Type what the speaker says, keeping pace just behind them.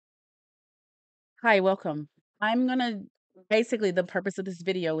Hi, welcome. I'm gonna basically the purpose of this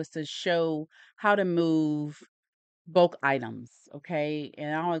video is to show how to move bulk items, okay?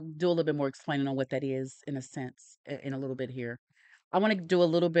 And I'll do a little bit more explaining on what that is in a sense in a little bit here. I want to do a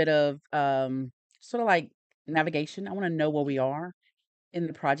little bit of sort of like navigation. I want to know where we are in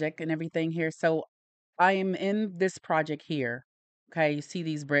the project and everything here. So I am in this project here. Okay, you see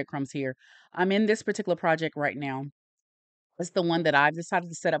these breadcrumbs here. I'm in this particular project right now. It's the one that I've decided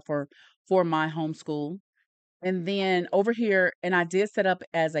to set up for my homeschool. And then over here, and I did set up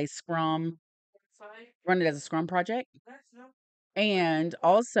as a Scrum, run it as a Scrum project. And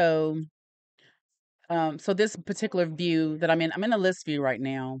also, so this particular view that I'm in a list view right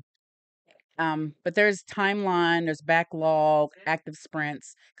now. But there's timeline, there's backlog, active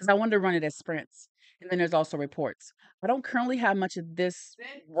sprints, because I wanted to run it as sprints. And then there's also reports. I don't currently have much of this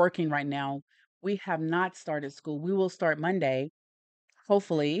working right now. We have not started school. We will start Monday,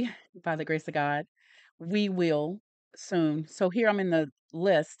 hopefully, by the grace of God. We will soon. So here I'm in the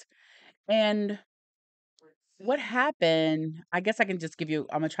list. And what happened, I guess I can just give you,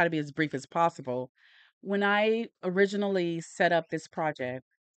 I'm going to try to be as brief as possible. When I originally set up this project,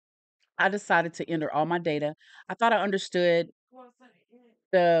 I decided to enter all my data. I thought I understood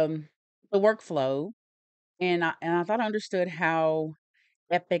the the workflow, and I thought I understood how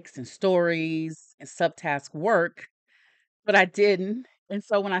epics and stories and subtasks work, but I didn't. And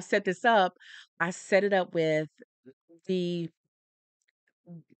so when I set this up, I set it up with the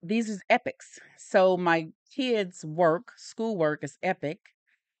these is epics. So my kids' work, schoolwork is epic.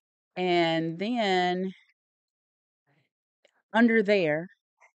 And then under there,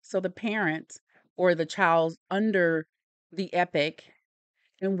 so the parent or the child's under the epic,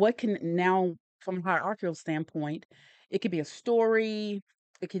 and what can now, from a hierarchical standpoint, it could be a story,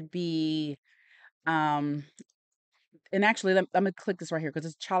 it could be, um, and actually, I'm gonna click this right here because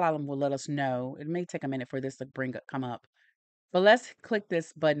this child island will let us know. It may take a minute for this to come up, but let's click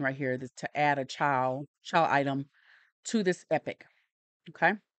this button right here to add a child item to this epic.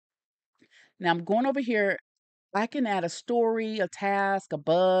 Okay. Now I'm going over here. I can add a story, a task, a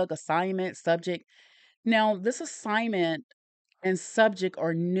bug, assignment, subject. Now, this assignment and subject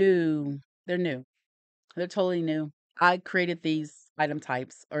are new. They're new. They're totally new. I created these item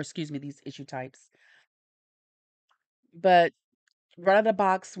types, or excuse me, these issue types. But right out of the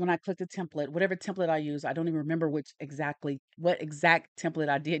box, when I click the template, whatever template I use, I don't even remember what exact template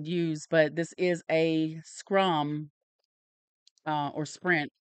I did use, but this is a Scrum or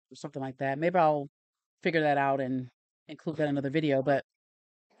Sprint or something like that. Maybe I'll figure that out and include that in another video. But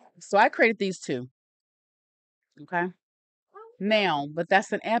so I created these two. Okay. Now, but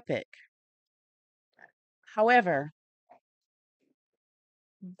that's an epic. However,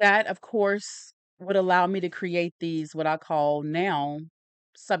 that of course would allow me to create these what I call now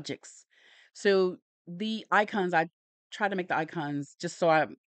subjects. So the icons, I try to make the icons just so I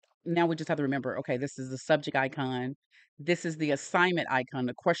now we just have to remember, okay, this is the subject icon. This is the assignment icon,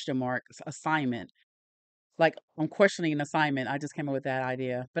 the question mark assignment. Like I'm questioning an assignment. I just came up with that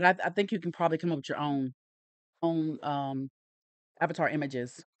idea. But I think you can probably come up with your own avatar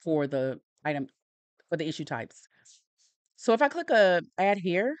images for the item for the issue types. So if I click a add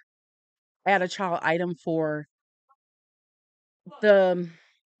here, add a child item for the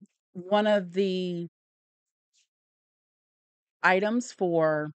one of the items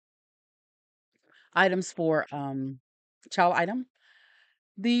for child item,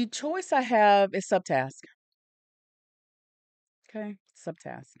 the choice I have is subtask. Okay,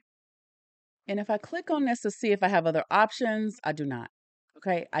 subtask. And if I click on this to see if I have other options, I do not.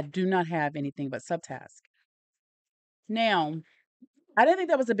 Okay, I do not have anything but subtask. Now, I didn't think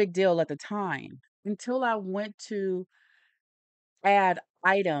that was a big deal at the time until I went to add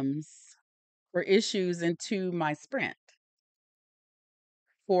items or issues into my sprint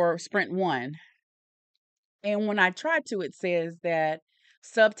for sprint one. And when I tried to, it says that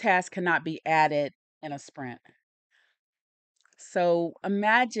subtasks cannot be added in a sprint. So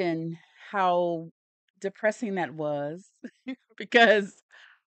imagine how depressing that was because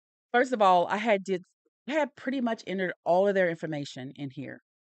first of all, I had pretty much entered all of their information in here.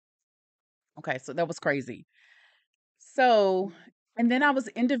 Okay, so that was crazy. So, and then I was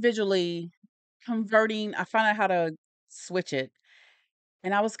individually converting, I found out how to switch it.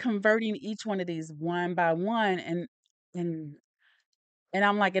 And I was converting each one of these one by one and and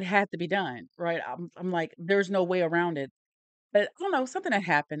I'm like, it had to be done, right? I'm like, there's no way around it. But I don't know, something had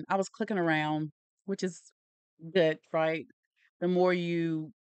happened. I was clicking around, which is good, right? The more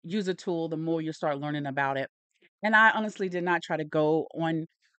you use a tool, the more you start learning about it. And I honestly did not try to go on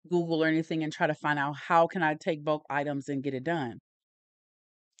Google or anything and try to find out how can I take bulk items and get it done.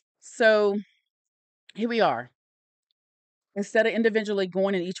 So Here we are. Instead of individually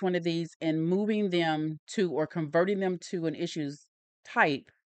going in each one of these and moving them to or converting them to an issues type,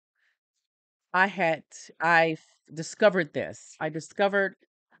 I had I discovered this. I discovered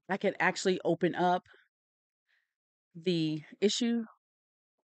I could actually open up the issue,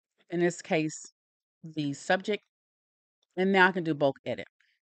 in this case, the subject, and now I can do bulk edit.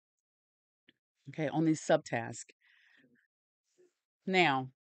 Okay, on these subtasks. Now,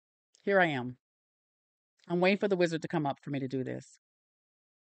 here I am. I'm waiting for the wizard to come up for me to do this.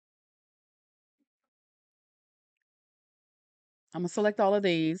 I'm gonna select all of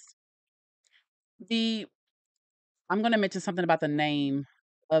these. The I'm gonna mention something about the name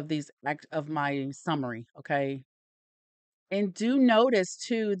of these of my summary, okay? And do notice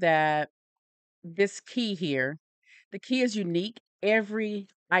too that this key here, the key is unique. Every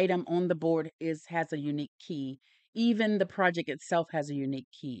item on the board has a unique key. Even the project itself has a unique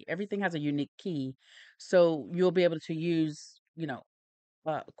key. Everything has a unique key. So you'll be able to use,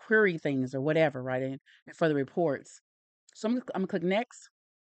 query things or whatever, right? And for the reports. So I'm gonna click next.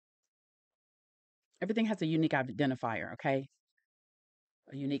 Everything has a unique identifier, okay?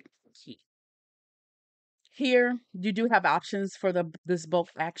 A unique key. Here, you do have options for this bulk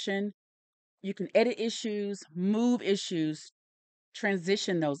action. You can edit issues, move issues,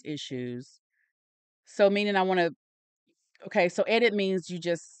 transition those issues. So meaning I want to okay, so edit means you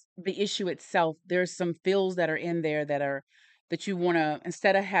just the issue itself, there's some fields that are in there that you want to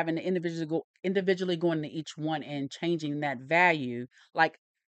instead of having to individually going to each one and changing that value, like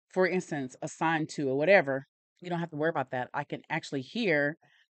for instance, assigned to or whatever, you don't have to worry about that. I can actually here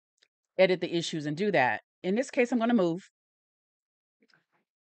edit the issues and do that. In this case, I'm going to move.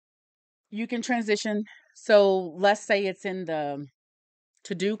 You can transition. So let's say it's in the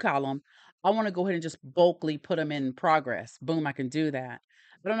to do column. I want to go ahead and just bulkily put them in progress. Boom, I can do that.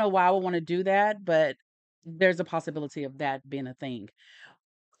 I don't know why I would want to do that, but there's a possibility of that being a thing.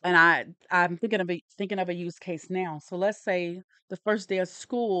 And I'm thinking of a use case now. So let's say the first day of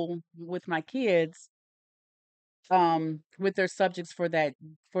school with my kids, with their subjects for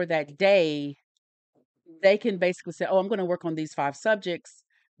that day, they can basically say, "Oh, I'm going to work on these 5 subjects."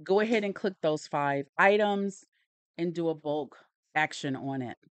 Go ahead and click those 5 items and do a bulk action on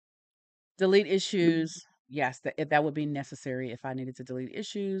it. Delete issues. Yes, that would be necessary if I needed to delete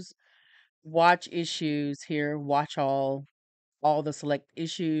issues. Watch issues here, watch all the select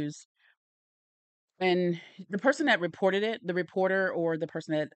issues. And the person that reported it, the reporter or the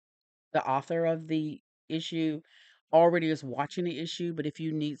person that the author of the issue already is watching the issue, but if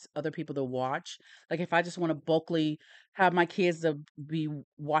you need other people to watch, like if I just want to bulkily have my kids to be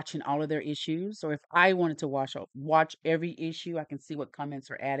watching all of their issues, or if I wanted to watch every issue, I can see what comments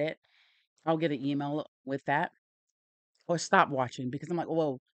are added. I'll get an email with that or stop watching because I'm like,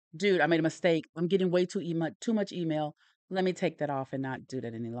 whoa, dude, I made a mistake. I'm getting way too much email. Let me take that off and not do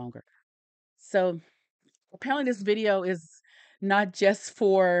that any longer. So apparently this video is not just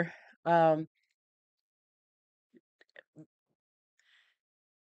for um,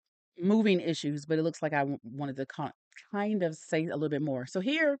 moving issues, but it looks like I wanted to kind of say a little bit more. So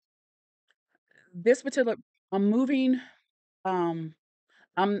here, this particular, I'm moving. Um,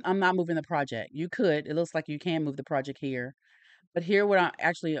 I'm not moving the project. You could. It looks like you can move the project here, but here, what I'm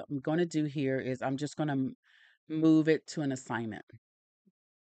going to do here is I'm just going to move it to an assignment.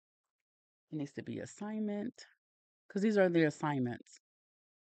 It needs to be assignment because these are the assignments.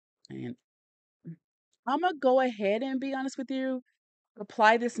 And I'm gonna go ahead and be honest with you.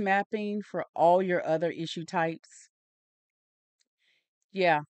 Apply this mapping for all your other issue types.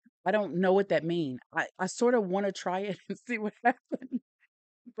 Yeah, I don't know what that means. I sort of want to try it and see what happens,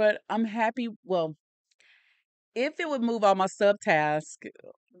 but I'm happy. Well, if it would move all my subtasks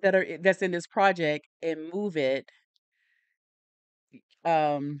that's in this project and move it,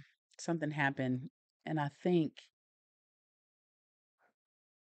 um, something happened, and I think,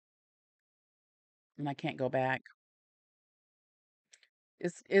 and I can't go back.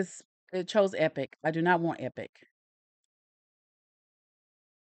 It chose Epic. I do not want Epic,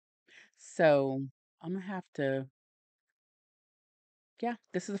 so I'm gonna have to. Yeah,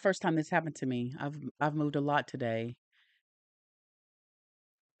 this is the first time this happened to me. I've moved a lot today.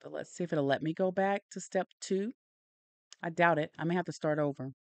 But let's see if it'll let me go back to step 2. I doubt it. I may have to start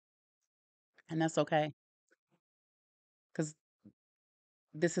over. And that's okay cuz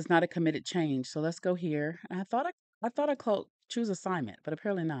this is not a committed change. So let's go here. And I thought I choose assignment, but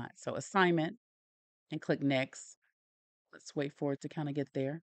apparently not. So assignment and click next. Let's wait for it to kind of get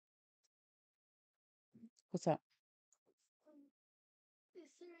there. What's up?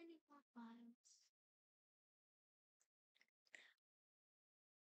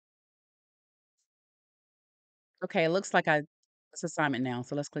 Okay, it looks like it's assignment now,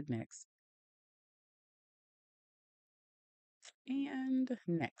 so let's click next. And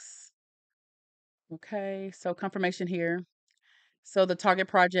next. Okay, so confirmation here. So the target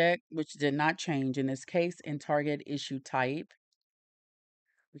project, which did not change in this case, in target issue type,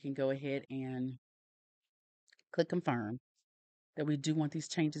 we can go ahead and click confirm that we do want these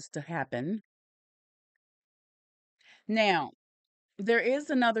changes to happen. Now, there is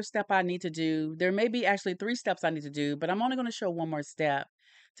another step I need to do. There may be actually 3 steps I need to do, but I'm only gonna show 1 more step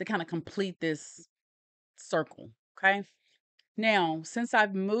to kinda complete this circle, okay? Now, since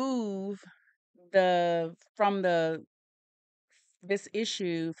I've moved the from the this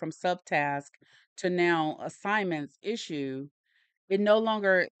issue from subtask to now assignments issue, it no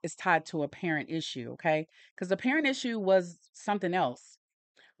longer is tied to a parent issue, okay? Because the parent issue was something else,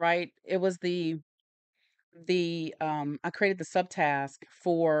 right? It was the I created the subtask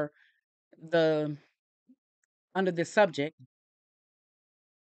for the under the subject,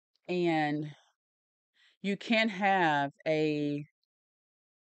 and you can have a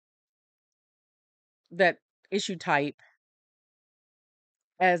that issue type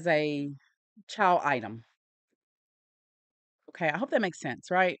as a child item. Okay, I hope that makes sense,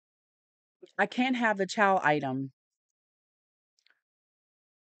 right? I can have the child item.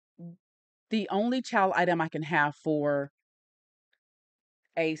 The only child item I can have for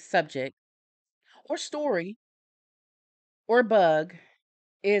a subject or story or bug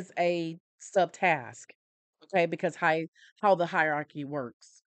is a subtask. Okay, because how the hierarchy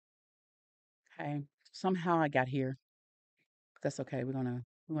works. Okay. Somehow I got here. That's okay. We're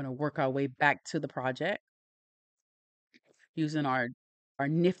gonna work our way back to the project using our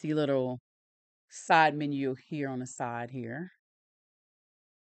nifty little side menu here on the side here.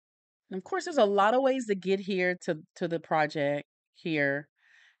 And of course, there's a lot of ways to get here to the project here.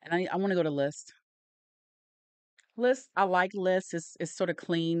 And I want to go to list. List, I like lists. It's sort of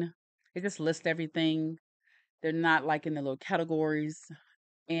clean. It just lists everything. They're not like in the little categories.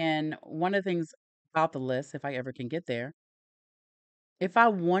 And one of the things about the list, if I ever can get there, if I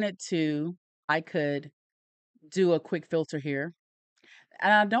wanted to, I could do a quick filter here.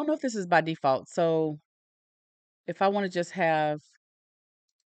 And I don't know if this is by default. So if I want to just have,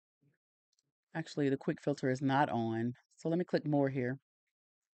 actually, the quick filter is not on. So let me click more here.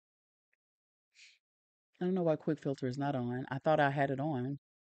 I don't know why quick filter is not on. I thought I had it on.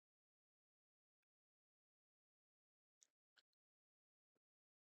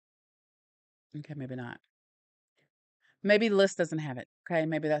 Okay, maybe not. Maybe the list doesn't have it. Okay,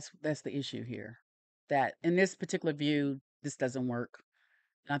 maybe that's the issue here. That in this particular view, this doesn't work.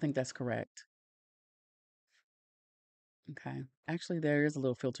 And I think that's correct. Okay. Actually, there is a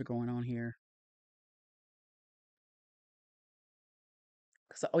little filter going on here.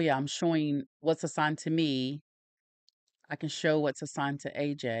 So, oh yeah, I'm showing what's assigned to me. I can show what's assigned to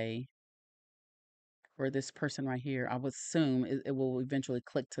AJ for this person right here. I would assume it will eventually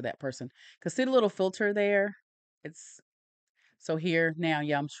click to that person. Because see the little filter there? It's so here now,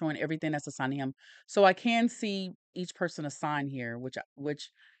 yeah, I'm showing everything that's assigned to him. So I can see each person assigned here, which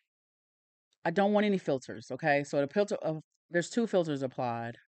I don't want any filters. Okay, so the filter of there's 2 filters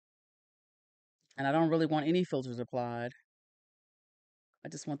applied, and I don't really want any filters applied. I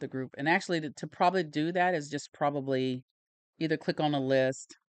just want the group. And actually, to probably do that is just probably either click on a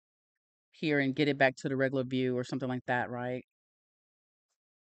list here and get it back to the regular view or something like that, right?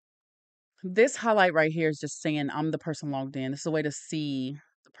 This highlight right here is just saying I'm the person logged in. This is a way to see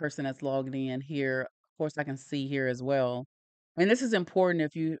the person that's logged in here. Of course, I can see here as well. And this is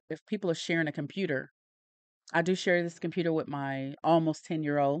important if people are sharing a computer. I do share this computer with my almost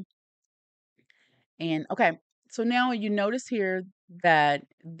 10-year-old. And okay, so now you notice here that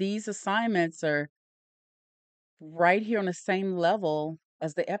these assignments are right here on the same level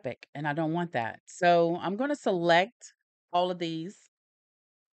as the epic, and I don't want that. So I'm going to select all of these.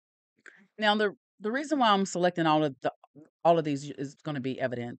 Now the reason why I'm selecting all of these is going to be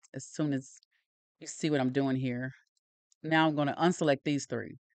evident as soon as you see what I'm doing here. Now I'm going to unselect these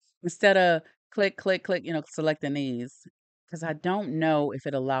 3 instead of click click click, selecting these because I don't know if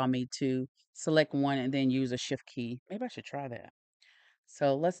it allow me to select one and then use a shift key. Maybe I should try that.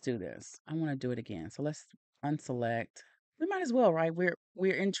 So let's do this. I want to do it again. So let's unselect. We might as well, right?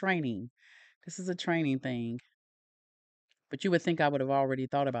 We're in training. This is a training thing. But you would think I would have already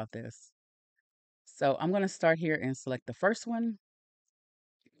thought about this. So I'm going to start here and select the first one.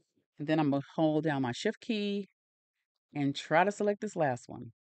 And then I'm going to hold down my shift key and try to select this last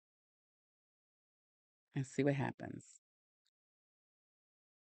one and see what happens.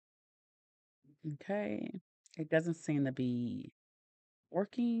 Okay. It doesn't seem to be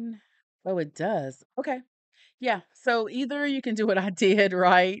working. Oh, it does. Okay. Yeah, so either you can do what I did,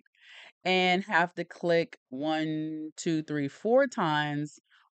 right? And have to click one, two, three, 4 times,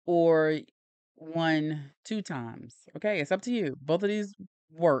 or one, 2 times. Okay, it's up to you. Both of these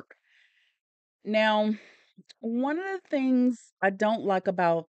work. Now, one of the things I don't like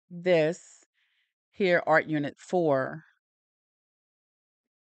about this here, Art Unit 4,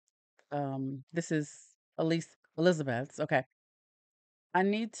 this is Elise Elizabeth's. Okay. I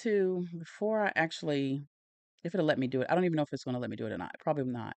need to, before I actually, if it'll let me do it, I don't even know if it's going to let me do it or not. Probably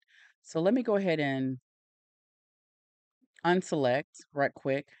not. So let me go ahead and unselect right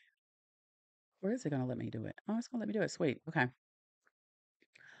quick. Where is it going to let me do it? Oh, it's going to let me do it. Sweet. Okay.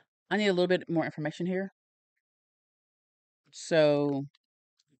 I need a little bit more information here. So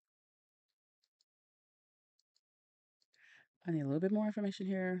I need a little bit more information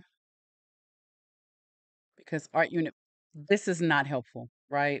here because Art Unit, this is not helpful,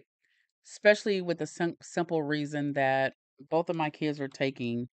 right? Especially with the simple reason that both of my kids are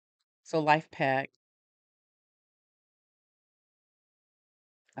taking. So Life Pack,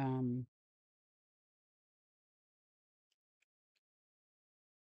 um,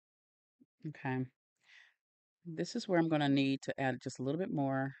 okay. This is where I'm going to need to add just a little bit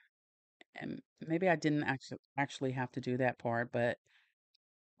more. And maybe I didn't actually have to do that part, but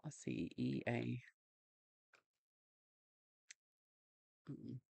let's see, EA.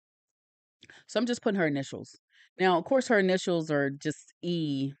 Mm. So I'm just putting her initials. Now, of course, her initials are just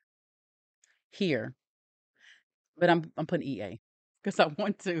E here, but I'm putting EA because I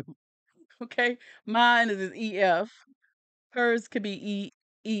want to. Okay, mine is EF. Hers could be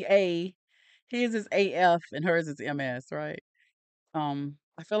EA. His is AF, and hers is MS. Right.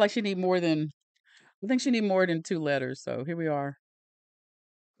 I feel like she need more than. I think she need more than 2 letters. So here we are.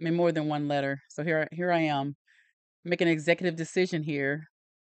 I mean, more than 1 letter. So here I am making an executive decision here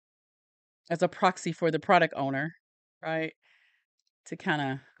as a proxy for the product owner, right? To kind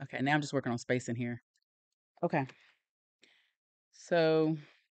of, okay, now I'm just working on space in here. Okay. So,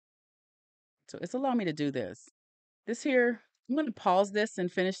 so it's allowing me to do this. This here, I'm going to pause this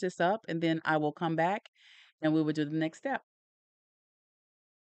and finish this up, and then I will come back and we will do the next step.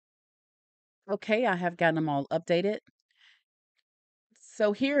 Okay, I have gotten them all updated.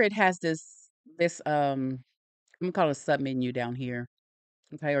 So here it has this I'm gonna call it a sub menu down here.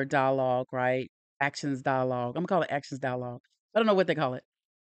 Okay, or dialogue, right? Actions dialogue. I'm gonna call it actions dialogue. I don't know what they call it.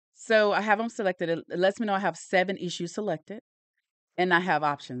 So I have them selected. It lets me know I have 7 issues selected, and I have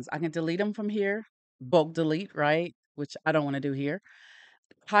options. I can delete them from here, bulk delete, right? Which I don't want to do here.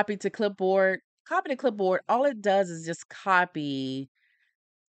 Copy to clipboard. Copy to clipboard. All it does is just copy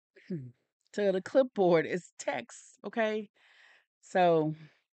to the clipboard. It's text, okay? So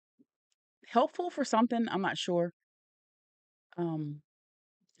helpful for something. I'm not sure. Um,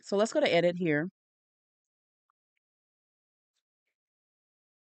 so let's go to edit here.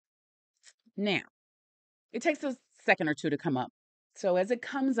 Now, it takes a second or two to come up. So as it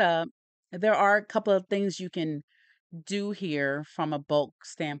comes up, there are a couple of things you can do here from a bulk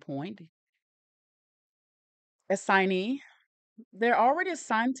standpoint. Assignee, they're already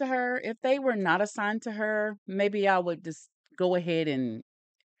assigned to her. If they were not assigned to her, maybe I would just go ahead and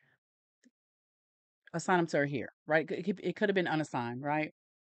assign them to her here, right? It could have been unassigned, right?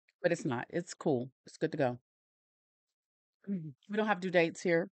 But it's not. It's cool. It's good to go. We don't have due dates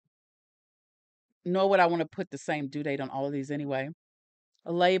here, nor would I want to put the same due date on all of these anyway.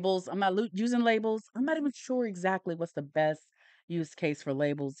 Labels, I'm not using labels. I'm not even sure exactly what's the best use case for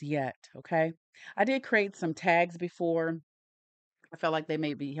labels yet, okay? I did create some tags before. I felt like they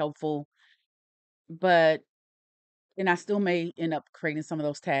may be helpful, but and I still may end up creating some of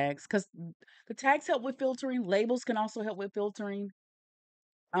those tags because the tags help with filtering. Labels can also help with filtering.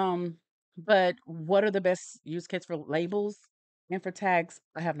 Um, but what are the best use cases for labels and for tags?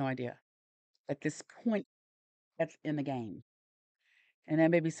 I have no idea at this point. That's in the game, and that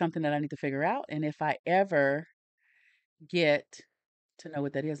may be something that I need to figure out. And if I ever get to know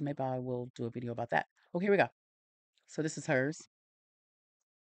what that is, maybe I will do a video about that. Oh, here we go. So this is hers.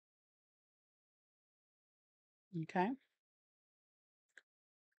 Okay.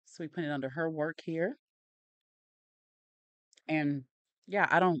 So we put it under her work here. And yeah,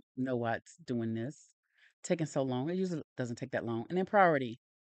 I don't know what's doing this. Taking so long. It usually doesn't take that long. And then priority.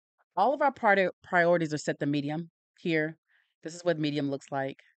 All of our priorities are set to medium here. This is what medium looks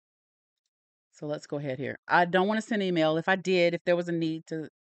like. So let's go ahead here. I don't want to send email. If I did, if there was a need to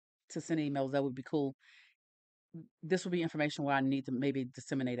send emails, that would be cool. This would be information where I need to maybe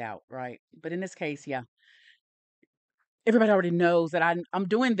disseminate out, right? But in this case, yeah, everybody already knows that I'm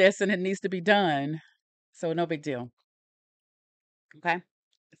doing this and it needs to be done. So no big deal. Okay.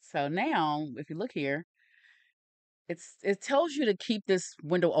 So now, if you look here, it tells you to keep this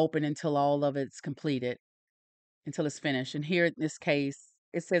window open until all of it's completed, until it's finished. And here in this case,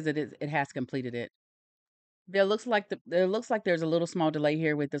 it says it has completed it. There looks like there's a little small delay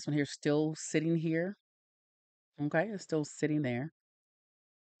here with this one here still sitting here. Okay, it's still sitting there.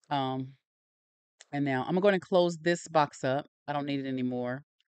 Um, and now I'm going to close this box up. I don't need it anymore.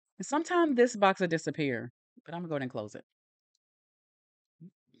 And sometime this box will disappear, but I'm gonna go ahead and close it.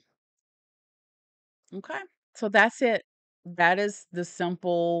 Okay, so that's it. That is the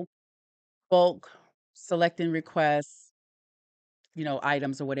simple bulk selecting requests,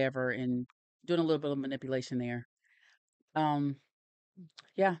 items or whatever, and doing a little bit of manipulation there. Um,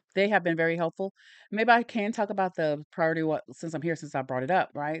 yeah, they have been very helpful. Maybe I can talk about the priority what since I'm here, since I brought it up,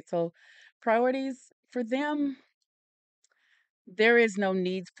 right? So priorities for them, there is no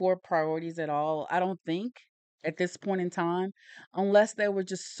need for priorities at all. I don't think at this point in time, unless there were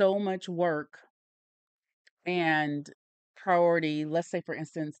just so much work and priority. Let's say, for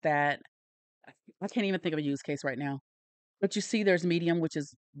instance, that I can't even think of a use case right now. But you see, there's medium, which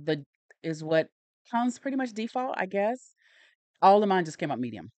is what comes pretty much default, I guess. All of mine just came up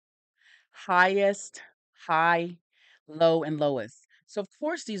medium, highest, high, low, and lowest. So of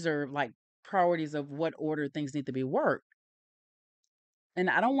course these are like priorities of what order things need to be worked. And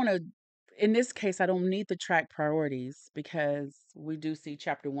I don't want to. In this case, I don't need to track priorities because we do see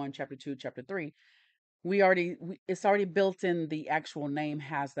chapter one, chapter two, chapter three. It's already built in. The actual name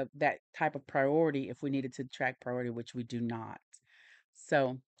has that type of priority if we needed to track priority, which we do not.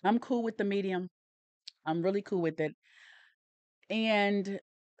 So I'm cool with the medium. I'm really cool with it. And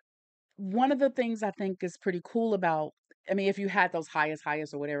one of the things I think is pretty cool about, I mean, if you had those highest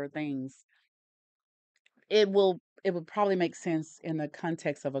or whatever things, it would probably make sense in the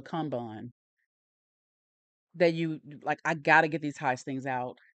context of a Kanban that you like, I gotta get these highest things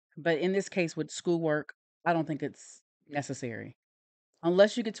out. But in this case with schoolwork, I don't think it's necessary.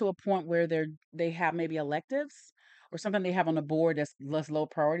 Unless you get to a point where they have maybe electives or something they have on the board that's less low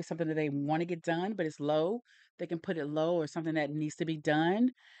priority, something that they want to get done, but it's low. They can put it low, or something that needs to be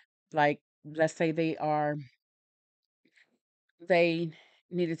done. Like, let's say they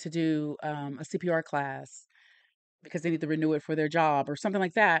needed to do a CPR class because they need to renew it for their job or something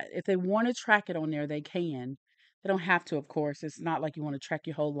like that. If they want to track it on there, they can. They don't have to, of course. It's not like you want to track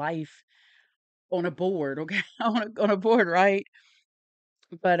your whole life on a board, okay? On a board, right?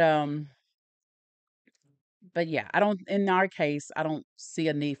 But yeah, I don't in our case, I don't see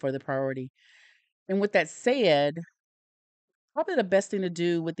a need for the priority. And with that said, probably the best thing to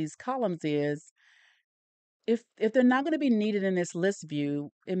do with these columns is if they're not going to be needed in this list view,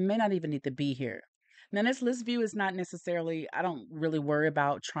 it may not even need to be here. Now, this list view is not necessarily, I don't really worry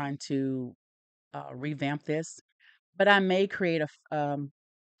about trying to revamp this, but I may create my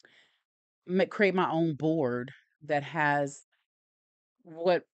own board that has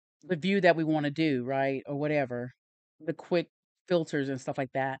what the view that we want to do, right? Or whatever, the quick filters and stuff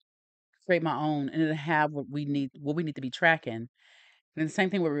like that. Create my own, and it'll have what we need to be tracking. And the same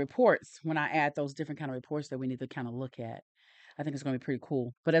thing with reports. When I add those different kind of reports that we need to kind of look at, I think it's going to be pretty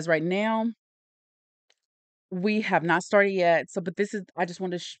cool. But as right now, we have not started yet. So, but this is I just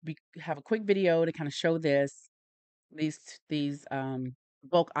wanted to have a quick video to kind of show these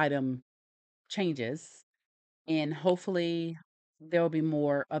bulk item changes, and hopefully there will be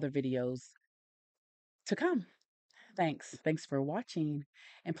more other videos to come. Thanks for watching,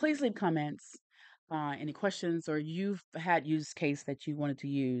 and please leave comments, any questions, or you've had use case that you wanted to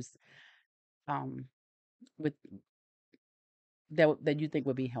use um, with that you think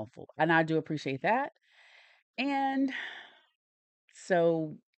would be helpful, and I do appreciate that. And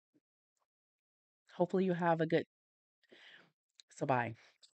so hopefully you have a good. So bye.